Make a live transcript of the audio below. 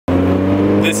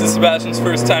This is Sebastian's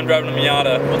first time driving a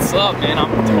Miata. What's up, man?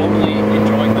 I'm totally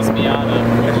enjoying this Miata.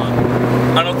 Hold on.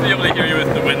 I don't know if you'll be able to hear you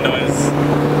with the wind noise.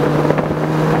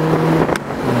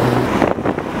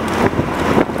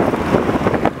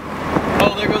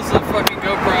 Oh, there goes the fucking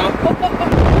GoPro.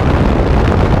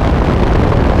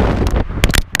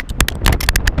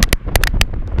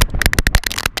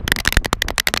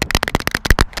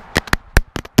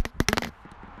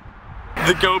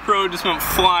 The GoPro just went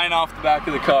flying off the back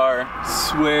of the car.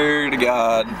 Swear to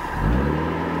God.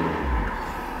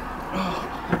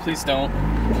 Oh, please don't.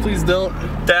 Please don't.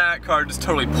 That car just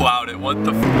totally plowed it. What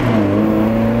the f?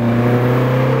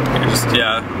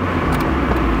 Yeah.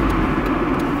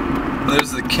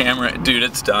 There's the camera. Dude,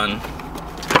 it's done.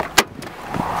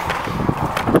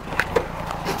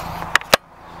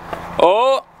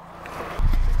 Oh!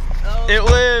 It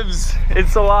lives!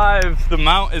 It's alive! The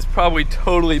mount is probably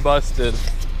totally busted.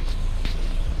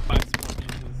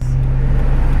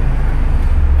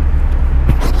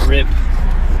 Rip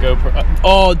GoPro.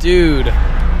 Oh, dude.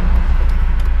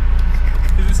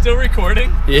 Is it still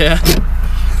recording? Yeah.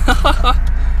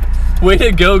 Way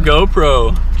to go,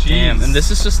 GoPro. Jeez. Damn, and this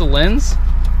is just a lens?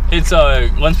 It's a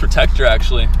lens protector,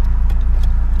 actually.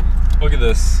 Look at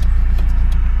this.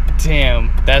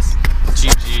 Damn, that's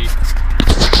GG.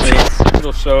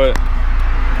 It'll show it.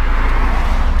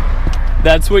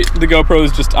 That's what the GoPro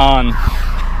is just on.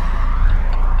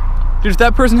 Dude, if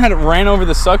that person had ran over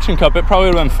the suction cup, it probably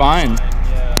would have been fine.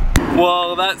 Yeah.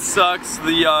 Well, that sucks.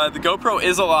 The GoPro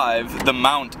is alive. The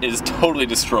mount is totally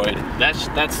destroyed.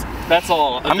 That's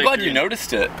all. I'm glad you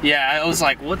noticed it. Yeah, I was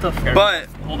like, what the f? But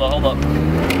hold up.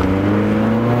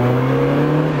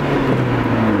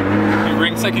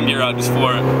 Bring second gear out just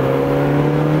for it.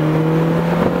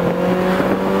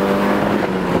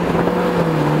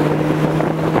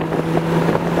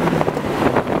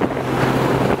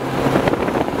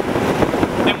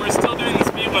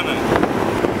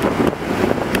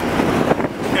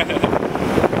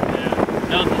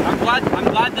 I'm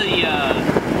glad the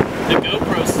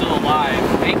GoPro's still alive.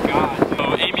 Thank God. Dude.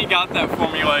 Oh, Amy got that for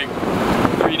me like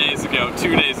 2 days ago.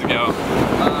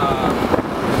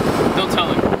 Don't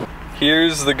tell him.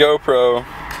 Here's the GoPro.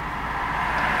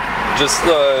 Just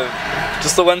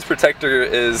the lens protector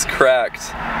is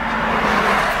cracked.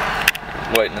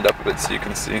 Lighten it up a bit so you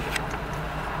can see.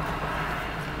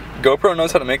 GoPro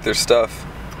knows how to make their stuff.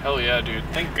 Hell yeah, dude.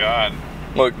 Thank God.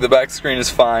 Look, the back screen is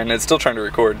fine. It's still trying to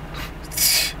record.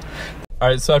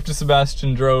 Alright, so after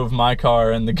Sebastian drove my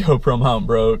car and the GoPro mount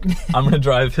broke, I'm gonna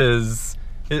drive his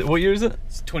what year is it?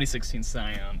 It's 2016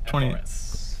 Scion 20.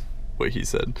 FRS. What he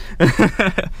said.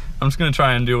 I'm just gonna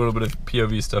try and do a little bit of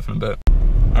POV stuff in a bit.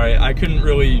 Alright, I couldn't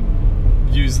really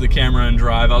use the camera and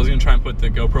drive. I was gonna try and put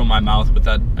the GoPro in my mouth, but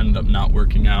that ended up not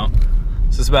working out.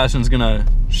 So Sebastian's gonna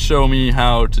show me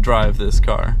how to drive this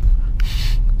car.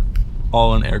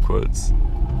 All in air quotes.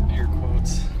 Air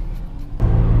quotes.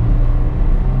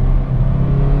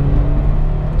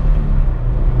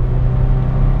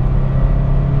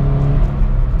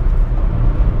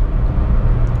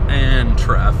 And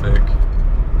traffic.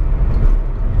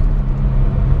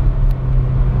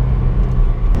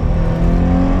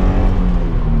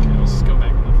 Okay, let's just go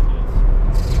back to the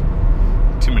fifth.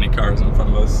 Too many cars in front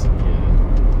of us.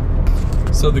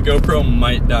 Yeah. So the GoPro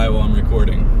might die while I'm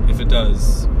recording. If it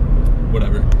does,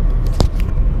 whatever.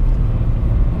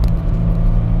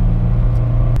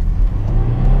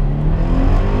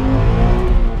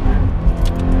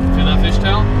 Feel that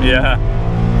fishtail? Yeah.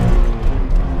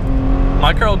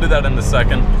 My car will do that in a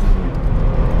second.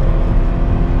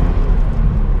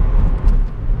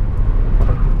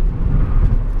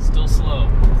 Still slow.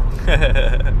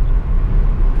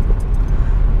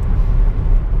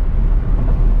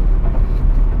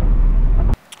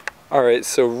 Alright,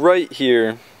 so right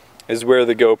here is where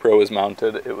the GoPro is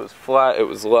mounted. It was flat, it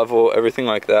was level, everything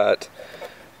like that.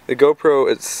 The GoPro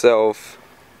itself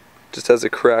just has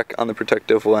a crack on the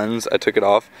protective lens. I took it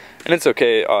off, and it's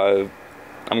okay.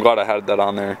 I'm glad I had that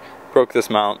on there. Broke this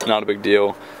mount, not a big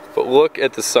deal. But look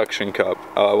at the suction cup.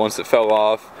 Once it fell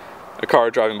off, a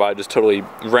car driving by just totally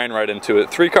ran right into it.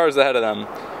 3 cars ahead of them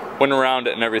went around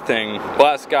it and everything.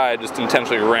 Last guy just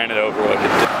intentionally ran it over like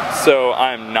it did. So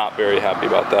I'm not very happy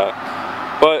about that.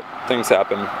 But things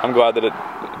happen. I'm glad that it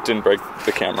didn't break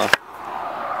the camera.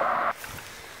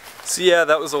 So yeah,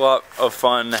 that was a lot of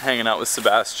fun hanging out with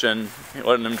Sebastian,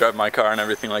 letting him drive my car and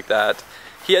everything like that.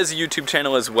 He has a YouTube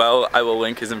channel as well. I will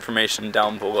link his information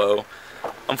down below.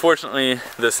 Unfortunately,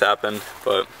 this happened,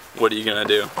 but what are you gonna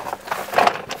do?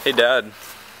 Hey, Dad.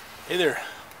 Hey there.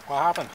 What happened?